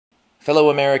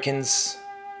Fellow Americans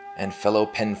and fellow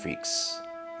pen freaks,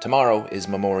 tomorrow is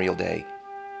Memorial Day.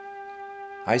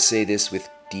 I say this with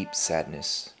deep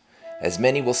sadness, as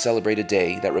many will celebrate a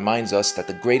day that reminds us that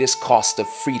the greatest cost of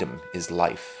freedom is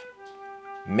life.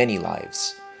 Many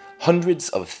lives, hundreds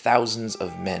of thousands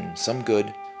of men, some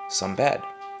good, some bad,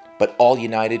 but all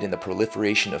united in the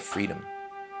proliferation of freedom,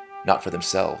 not for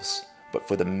themselves, but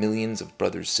for the millions of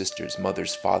brothers, sisters,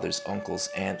 mothers, fathers, uncles,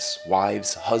 aunts,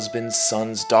 wives, husbands,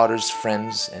 sons, daughters,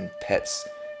 friends, and pets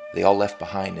they all left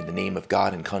behind in the name of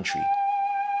God and country.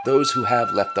 Those who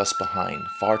have left us behind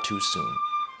far too soon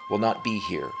will not be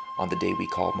here on the day we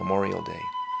call Memorial Day.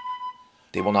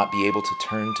 They will not be able to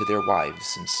turn to their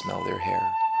wives and smell their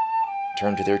hair,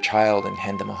 turn to their child and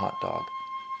hand them a hot dog,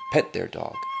 pet their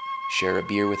dog, share a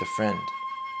beer with a friend,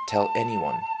 tell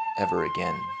anyone ever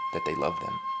again that they love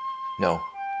them. No,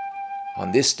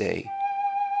 on this day,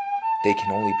 they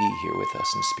can only be here with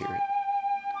us in spirit.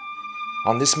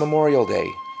 On this Memorial Day,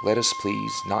 let us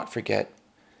please not forget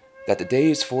that the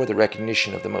day is for the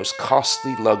recognition of the most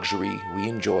costly luxury we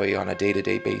enjoy on a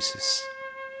day-to-day basis.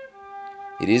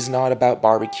 It is not about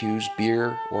barbecues,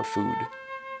 beer, or food.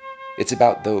 It's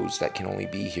about those that can only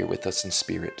be here with us in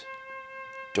spirit.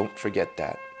 Don't forget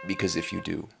that, because if you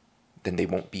do, then they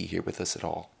won't be here with us at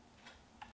all.